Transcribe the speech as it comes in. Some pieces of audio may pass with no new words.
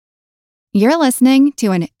You're listening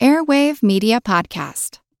to an Airwave Media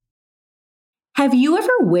Podcast. Have you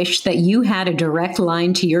ever wished that you had a direct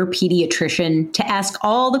line to your pediatrician to ask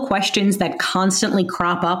all the questions that constantly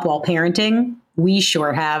crop up while parenting? We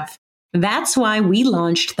sure have. That's why we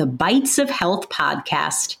launched the Bites of Health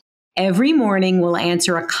podcast. Every morning, we'll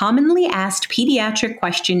answer a commonly asked pediatric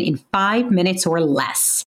question in 5 minutes or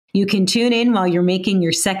less. You can tune in while you're making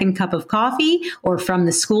your second cup of coffee or from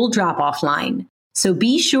the school drop-off line. So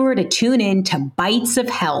be sure to tune in to Bites of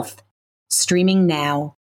Health, streaming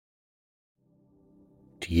now.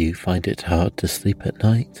 Do you find it hard to sleep at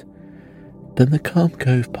night? Then the Calm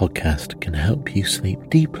Cove podcast can help you sleep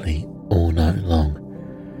deeply all night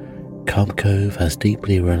long. Calm Cove has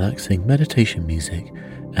deeply relaxing meditation music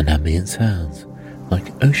and ambient sounds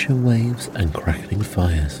like ocean waves and crackling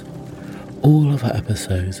fires. All of our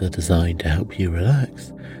episodes are designed to help you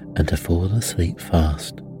relax and to fall asleep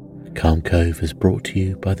fast. Calm Cove is brought to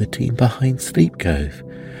you by the team behind Sleep Cove,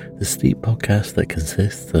 the sleep podcast that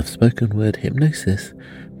consists of spoken word hypnosis,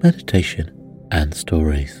 meditation, and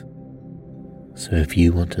stories. So if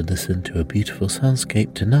you want to listen to a beautiful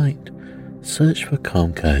soundscape tonight, search for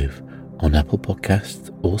Calm Cove on Apple Podcasts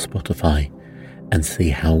or Spotify and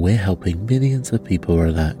see how we're helping millions of people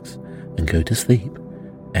relax and go to sleep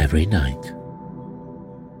every night.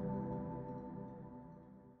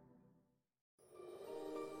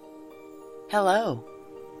 Hello.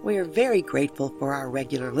 We are very grateful for our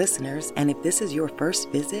regular listeners, and if this is your first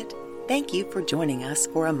visit, thank you for joining us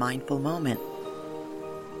for a mindful moment.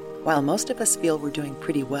 While most of us feel we're doing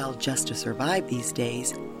pretty well just to survive these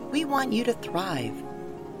days, we want you to thrive.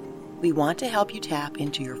 We want to help you tap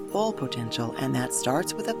into your full potential, and that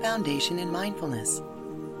starts with a foundation in mindfulness.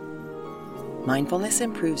 Mindfulness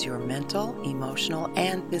improves your mental, emotional,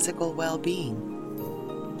 and physical well-being.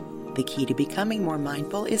 The key to becoming more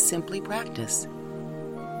mindful is simply practice.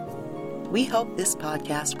 We hope this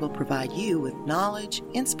podcast will provide you with knowledge,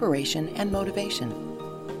 inspiration, and motivation.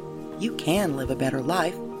 You can live a better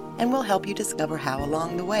life, and we'll help you discover how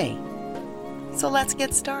along the way. So let's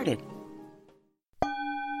get started.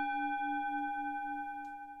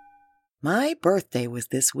 My birthday was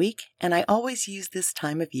this week, and I always use this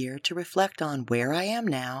time of year to reflect on where I am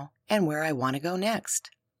now and where I want to go next.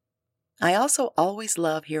 I also always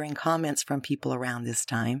love hearing comments from people around this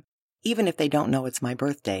time, even if they don't know it's my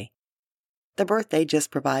birthday. The birthday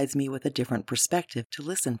just provides me with a different perspective to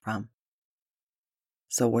listen from.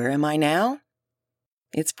 So where am I now?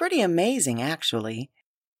 It's pretty amazing, actually.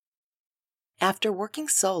 After working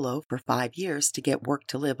solo for 5 years to get Work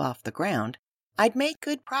to Live off the ground, I'd made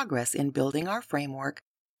good progress in building our framework,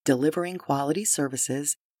 delivering quality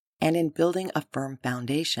services, and in building a firm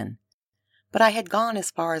foundation. But I had gone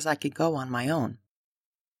as far as I could go on my own.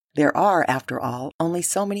 There are, after all, only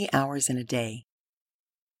so many hours in a day.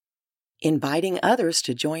 Inviting others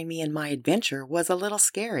to join me in my adventure was a little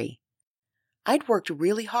scary. I'd worked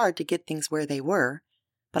really hard to get things where they were,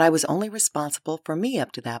 but I was only responsible for me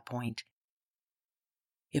up to that point.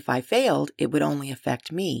 If I failed, it would only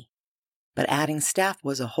affect me. But adding staff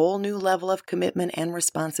was a whole new level of commitment and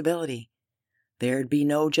responsibility. There'd be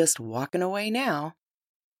no just walking away now.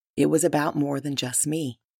 It was about more than just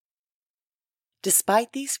me.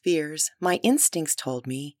 Despite these fears, my instincts told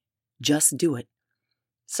me, just do it.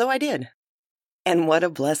 So I did. And what a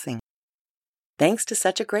blessing. Thanks to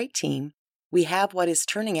such a great team, we have what is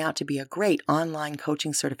turning out to be a great online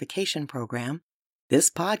coaching certification program, this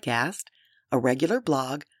podcast, a regular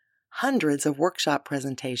blog, hundreds of workshop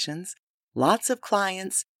presentations, lots of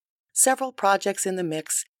clients, several projects in the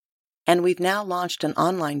mix, and we've now launched an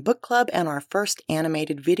online book club, and our first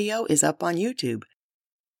animated video is up on YouTube.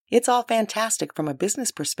 It's all fantastic from a business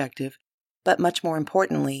perspective, but much more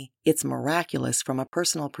importantly, it's miraculous from a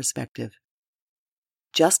personal perspective.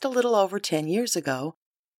 Just a little over 10 years ago,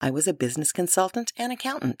 I was a business consultant and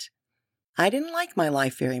accountant. I didn't like my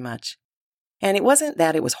life very much. And it wasn't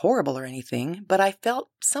that it was horrible or anything, but I felt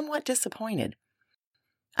somewhat disappointed.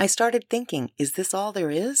 I started thinking, is this all there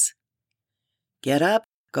is? Get up,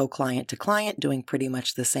 go client to client, doing pretty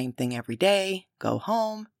much the same thing every day, go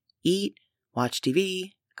home, eat, watch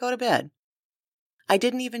TV, go to bed. I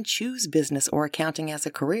didn't even choose business or accounting as a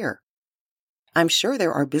career. I'm sure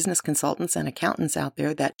there are business consultants and accountants out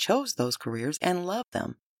there that chose those careers and love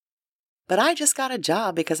them. But I just got a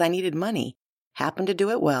job because I needed money, happened to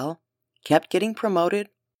do it well, kept getting promoted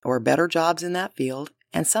or better jobs in that field,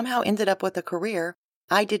 and somehow ended up with a career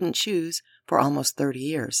I didn't choose for almost 30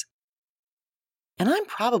 years. And I'm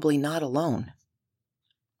probably not alone.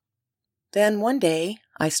 Then one day,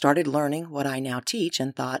 I started learning what I now teach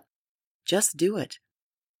and thought, just do it.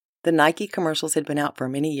 The Nike commercials had been out for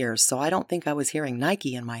many years, so I don't think I was hearing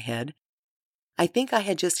Nike in my head, I think I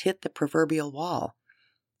had just hit the proverbial wall.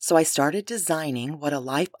 So I started designing what a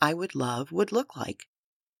life I would love would look like.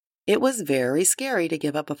 It was very scary to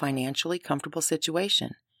give up a financially comfortable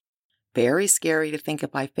situation. Very scary to think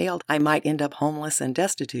if I failed, I might end up homeless and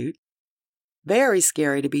destitute. Very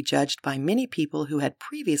scary to be judged by many people who had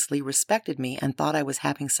previously respected me and thought I was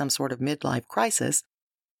having some sort of midlife crisis.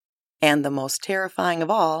 And the most terrifying of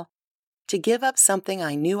all, to give up something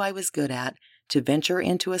I knew I was good at to venture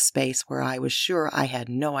into a space where I was sure I had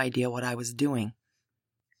no idea what I was doing.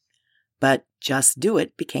 But just do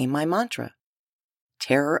it became my mantra.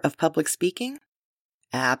 Terror of public speaking?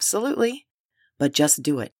 Absolutely. But just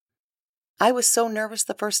do it. I was so nervous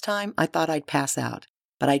the first time, I thought I'd pass out,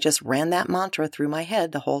 but I just ran that mantra through my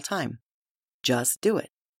head the whole time. Just do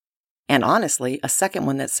it. And honestly, a second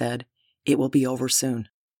one that said, it will be over soon.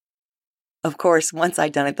 Of course, once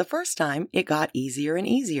I'd done it the first time, it got easier and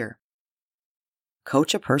easier.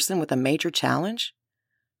 Coach a person with a major challenge?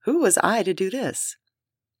 Who was I to do this?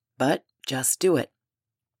 But just do it.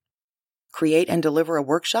 Create and deliver a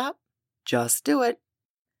workshop? Just do it.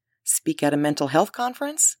 Speak at a mental health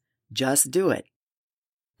conference? Just do it.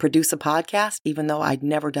 Produce a podcast, even though I'd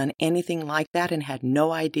never done anything like that and had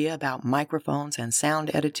no idea about microphones and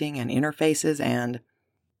sound editing and interfaces, and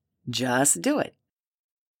just do it.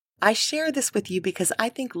 I share this with you because I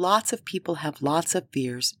think lots of people have lots of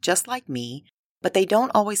fears, just like me, but they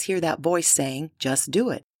don't always hear that voice saying, just do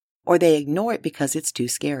it, or they ignore it because it's too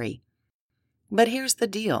scary. But here's the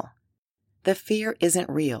deal. The fear isn't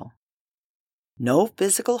real. No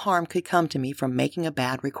physical harm could come to me from making a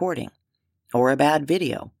bad recording or a bad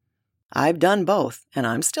video. I've done both, and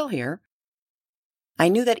I'm still here. I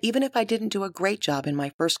knew that even if I didn't do a great job in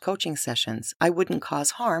my first coaching sessions, I wouldn't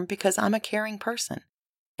cause harm because I'm a caring person.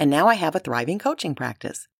 And now I have a thriving coaching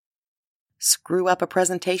practice. Screw up a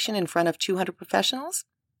presentation in front of 200 professionals?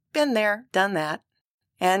 Been there, done that.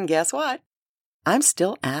 And guess what? I'm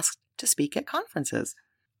still asked to speak at conferences.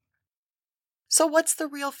 So what's the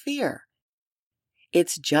real fear?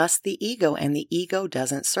 It's just the ego, and the ego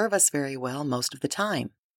doesn't serve us very well most of the time.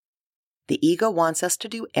 The ego wants us to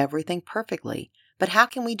do everything perfectly, but how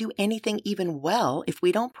can we do anything even well if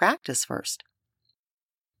we don't practice first?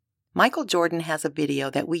 Michael Jordan has a video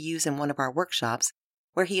that we use in one of our workshops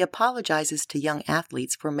where he apologizes to young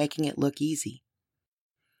athletes for making it look easy.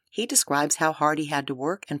 He describes how hard he had to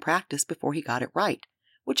work and practice before he got it right,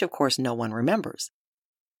 which of course no one remembers.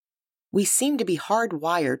 We seem to be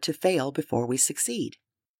hardwired to fail before we succeed.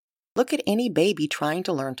 Look at any baby trying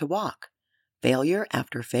to learn to walk. Failure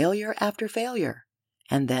after failure after failure.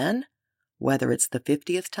 And then, whether it's the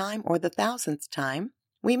 50th time or the 1000th time,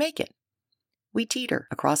 we make it. We teeter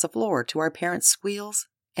across a floor to our parents' squeals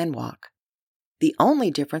and walk. The only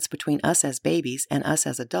difference between us as babies and us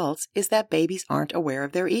as adults is that babies aren't aware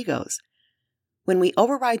of their egos. When we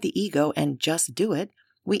override the ego and just do it,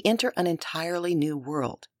 we enter an entirely new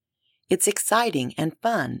world. It's exciting and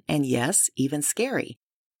fun, and yes, even scary.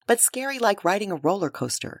 But scary like riding a roller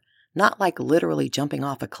coaster, not like literally jumping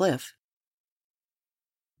off a cliff.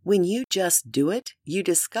 When you just do it, you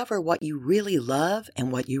discover what you really love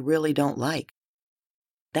and what you really don't like.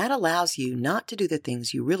 That allows you not to do the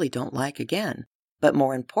things you really don't like again, but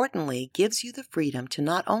more importantly, gives you the freedom to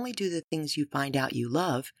not only do the things you find out you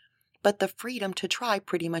love, but the freedom to try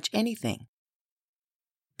pretty much anything.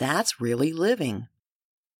 That's really living.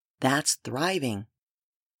 That's thriving.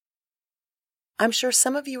 I'm sure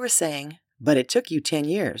some of you are saying, but it took you 10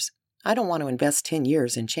 years. I don't want to invest 10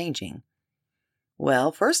 years in changing.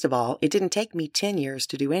 Well, first of all, it didn't take me 10 years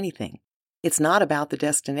to do anything. It's not about the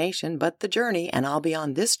destination, but the journey, and I'll be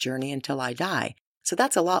on this journey until I die. So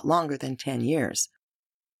that's a lot longer than 10 years.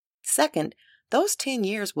 Second, those 10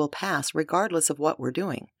 years will pass regardless of what we're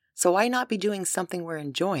doing. So why not be doing something we're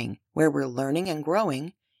enjoying, where we're learning and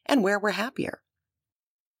growing, and where we're happier?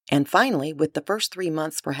 And finally, with the first 3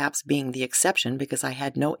 months perhaps being the exception because I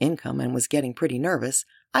had no income and was getting pretty nervous,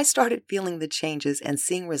 I started feeling the changes and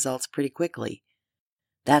seeing results pretty quickly.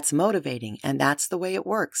 That's motivating, and that's the way it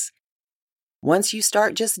works. Once you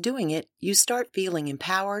start just doing it, you start feeling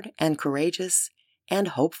empowered and courageous and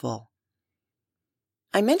hopeful.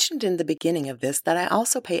 I mentioned in the beginning of this that I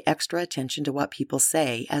also pay extra attention to what people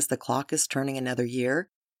say as the clock is turning another year,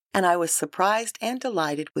 and I was surprised and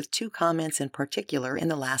delighted with 2 comments in particular in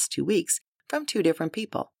the last 2 weeks from 2 different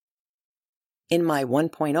people. In my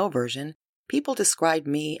 1.0 version, people described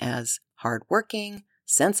me as hardworking,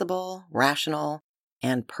 sensible, rational,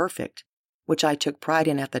 and perfect, which I took pride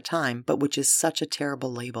in at the time, but which is such a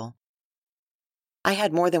terrible label. I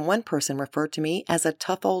had more than one person refer to me as a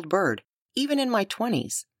tough old bird, even in my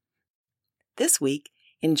 20s. This week,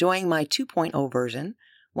 enjoying my 2.0 version,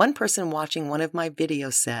 One person watching one of my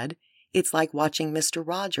videos said, "It's like watching Mr.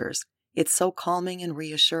 Rogers. It's so calming and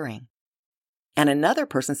reassuring." And another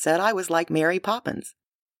person said I was like Mary Poppins.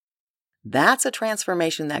 That's a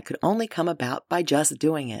transformation that could only come about by just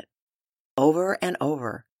doing it. Over and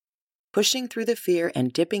over. Pushing through the fear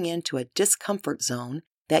and dipping into a discomfort zone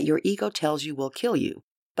that your ego tells you will kill you,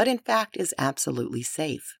 but in fact is absolutely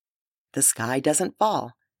safe. The sky doesn't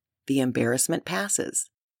fall. The embarrassment passes.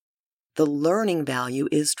 The learning value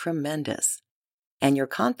is tremendous. And your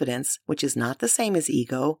confidence, which is not the same as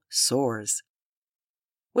ego, soars.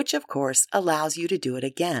 Which, of course, allows you to do it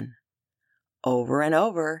again. Over and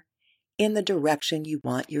over, in the direction you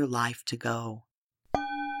want your life to go.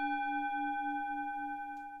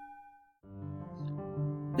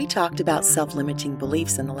 We talked about self-limiting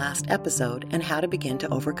beliefs in the last episode and how to begin to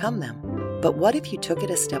overcome them. But what if you took it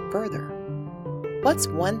a step further? What's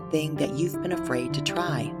one thing that you've been afraid to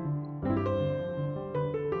try?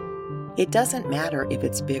 It doesn't matter if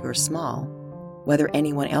it's big or small, whether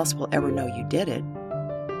anyone else will ever know you did it,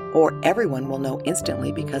 or everyone will know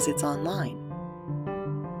instantly because it's online.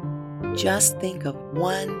 Just think of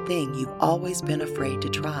one thing you've always been afraid to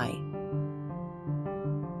try.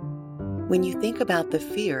 When you think about the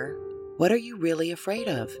fear, what are you really afraid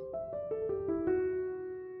of?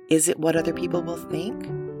 Is it what other people will think?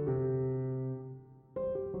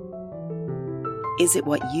 Is it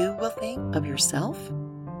what you will think of yourself?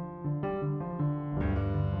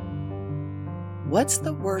 What's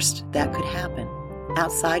the worst that could happen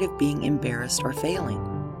outside of being embarrassed or failing?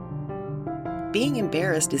 Being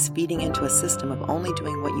embarrassed is feeding into a system of only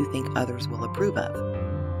doing what you think others will approve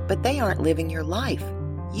of. But they aren't living your life.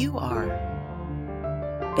 You are.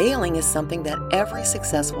 Failing is something that every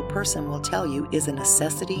successful person will tell you is a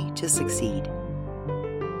necessity to succeed.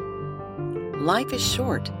 Life is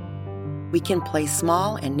short. We can play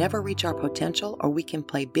small and never reach our potential, or we can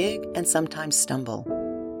play big and sometimes stumble.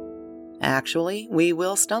 Actually, we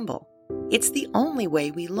will stumble. It's the only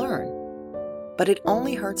way we learn. But it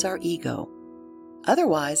only hurts our ego.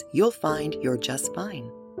 Otherwise, you'll find you're just fine.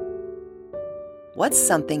 What's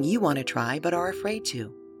something you want to try but are afraid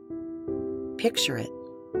to? Picture it.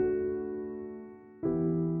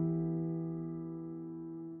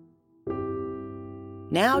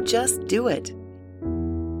 Now just do it.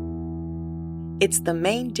 It's the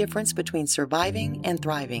main difference between surviving and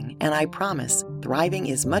thriving, and I promise, thriving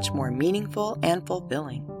is much more meaningful and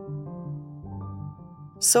fulfilling.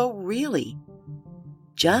 So really,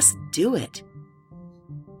 just do it.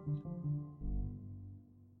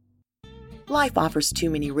 Life offers too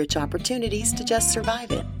many rich opportunities to just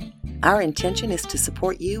survive it. Our intention is to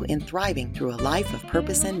support you in thriving through a life of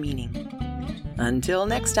purpose and meaning. Until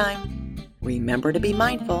next time, remember to be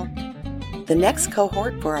mindful. The next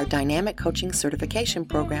cohort for our Dynamic Coaching Certification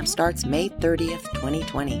Program starts May 30th,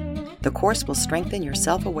 2020. The course will strengthen your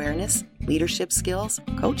self-awareness, leadership skills,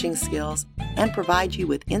 coaching skills, and provide you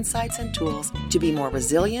with insights and tools to be more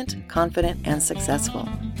resilient, confident, and successful.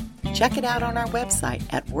 Check it out on our website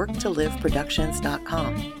at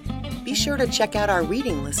worktoliveproductions.com. Be sure to check out our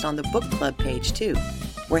reading list on the book club page too.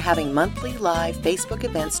 We're having monthly live Facebook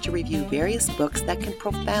events to review various books that can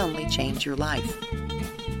profoundly change your life.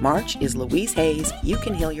 March is Louise Hay's You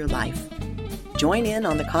Can Heal Your Life. Join in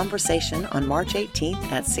on the conversation on March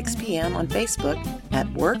 18th at 6 p.m. on Facebook at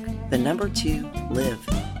Work2Live.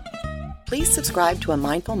 Please subscribe to A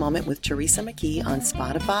Mindful Moment with Teresa McKee on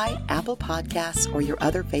Spotify, Apple Podcasts, or your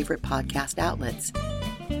other favorite podcast outlets.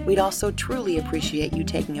 We'd also truly appreciate you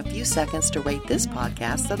taking a few seconds to rate this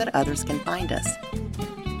podcast so that others can find us.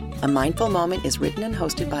 A Mindful Moment is written and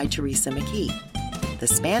hosted by Teresa McKee. The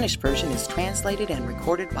Spanish version is translated and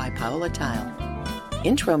recorded by Paola Tile.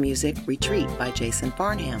 Intro music, Retreat by Jason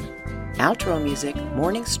Farnham. Outro music,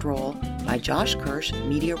 Morning Stroll by Josh Kirsch,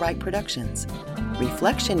 Media Right Productions.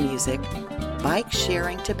 Reflection music, Bike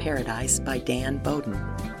Sharing to Paradise by Dan Bowden.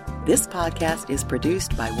 This podcast is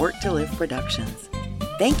produced by Work to Live Productions.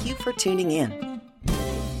 Thank you for tuning in.